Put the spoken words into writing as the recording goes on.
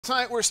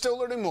Tonight, we're still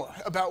learning more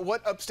about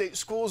what upstate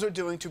schools are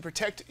doing to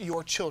protect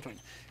your children.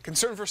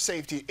 Concern for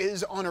safety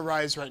is on a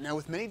rise right now,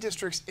 with many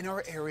districts in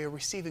our area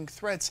receiving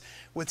threats,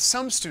 with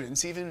some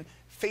students even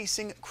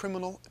facing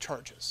criminal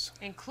charges.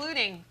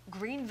 Including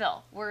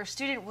Greenville, where a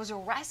student was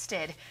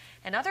arrested,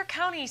 and other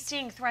counties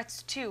seeing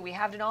threats too. We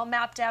have it all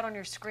mapped out on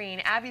your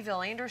screen.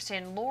 Abbeville,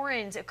 Anderson,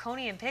 Lawrence,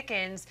 Oconee, and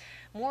Pickens.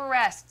 More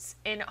arrests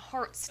in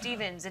Hart,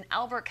 Stevens, and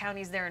Albert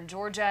counties there in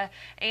Georgia,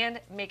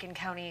 and Macon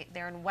County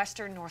there in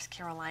western North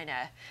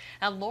Carolina.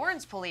 Now,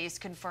 Lawrence police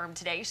confirmed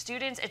today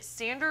students at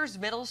Sanders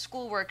Middle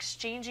School were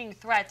exchanging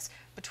threats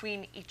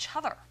between each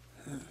other.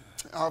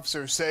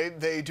 Officers say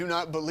they do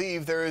not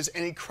believe there is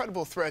any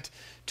credible threat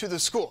to the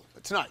school.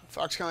 But tonight,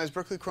 Fox County's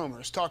Brooklyn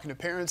Cromer is talking to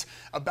parents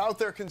about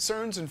their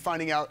concerns and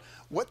finding out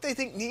what they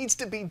think needs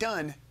to be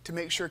done to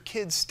make sure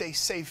kids stay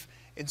safe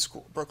in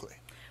school. Brooklyn.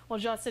 Well,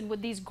 Justin,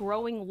 with these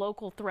growing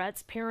local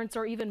threats, parents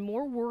are even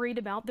more worried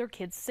about their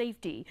kids'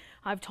 safety.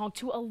 I've talked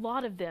to a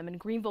lot of them in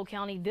Greenville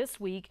County this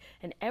week,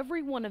 and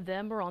every one of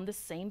them are on the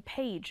same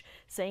page,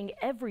 saying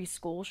every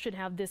school should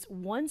have this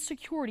one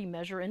security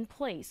measure in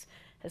place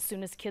as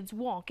soon as kids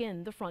walk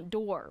in the front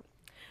door.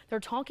 They're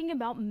talking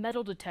about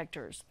metal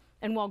detectors.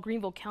 And while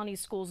Greenville County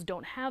schools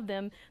don't have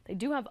them, they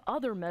do have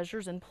other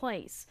measures in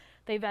place.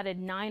 They've added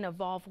 9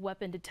 evolved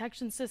weapon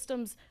detection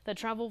systems that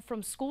travel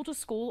from school to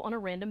school on a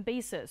random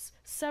basis,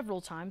 several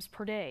times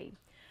per day.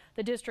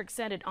 The district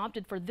said it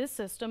opted for this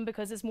system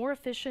because it's more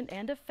efficient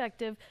and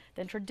effective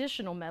than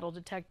traditional metal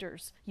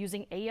detectors,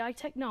 using AI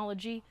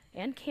technology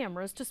and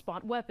cameras to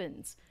spot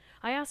weapons.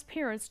 I asked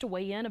parents to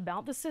weigh in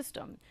about the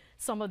system.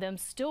 Some of them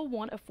still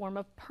want a form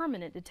of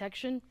permanent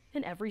detection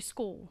in every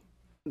school.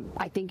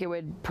 I think it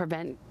would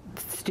prevent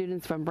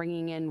students from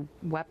bringing in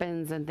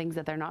weapons and things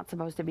that they're not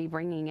supposed to be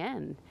bringing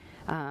in.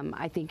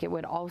 I think it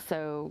would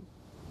also,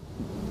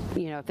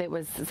 if it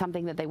was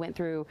something that they went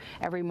through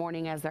every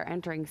morning as they're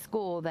entering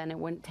school, then it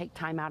wouldn't take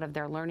time out of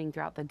their learning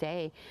throughout the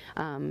day.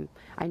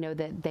 I know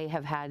that they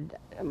have had,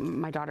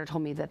 my daughter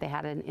told me that they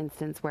had an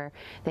instance where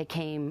they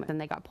came and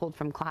they got pulled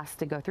from class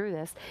to go through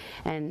this,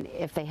 and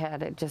if they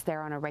had it just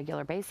there on a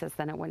regular basis,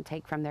 then it wouldn't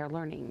take from their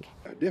learning.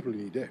 I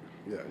definitely need that.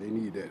 Yeah, they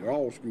need that.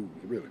 All schools,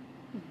 really.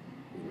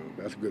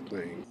 That's a good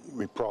thing.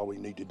 We probably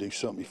need to do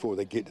something before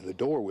they get to the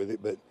door with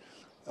it, but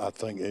I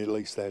think at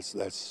least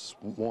that's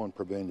one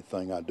preventive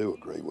thing I do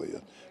agree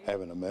with,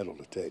 having a metal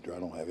detector. I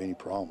don't have any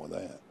problem with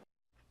that.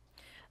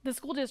 The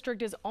school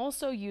district is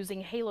also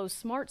using Halo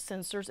smart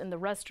sensors in the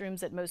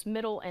restrooms at most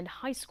middle and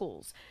high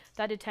schools.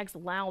 That detects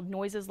loud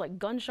noises like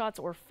gunshots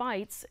or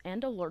fights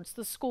and alerts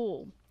the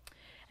school.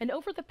 And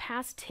over the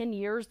past 10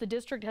 years, the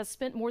district has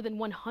spent more than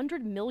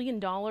 $100 million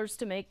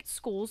to make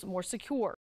schools more secure.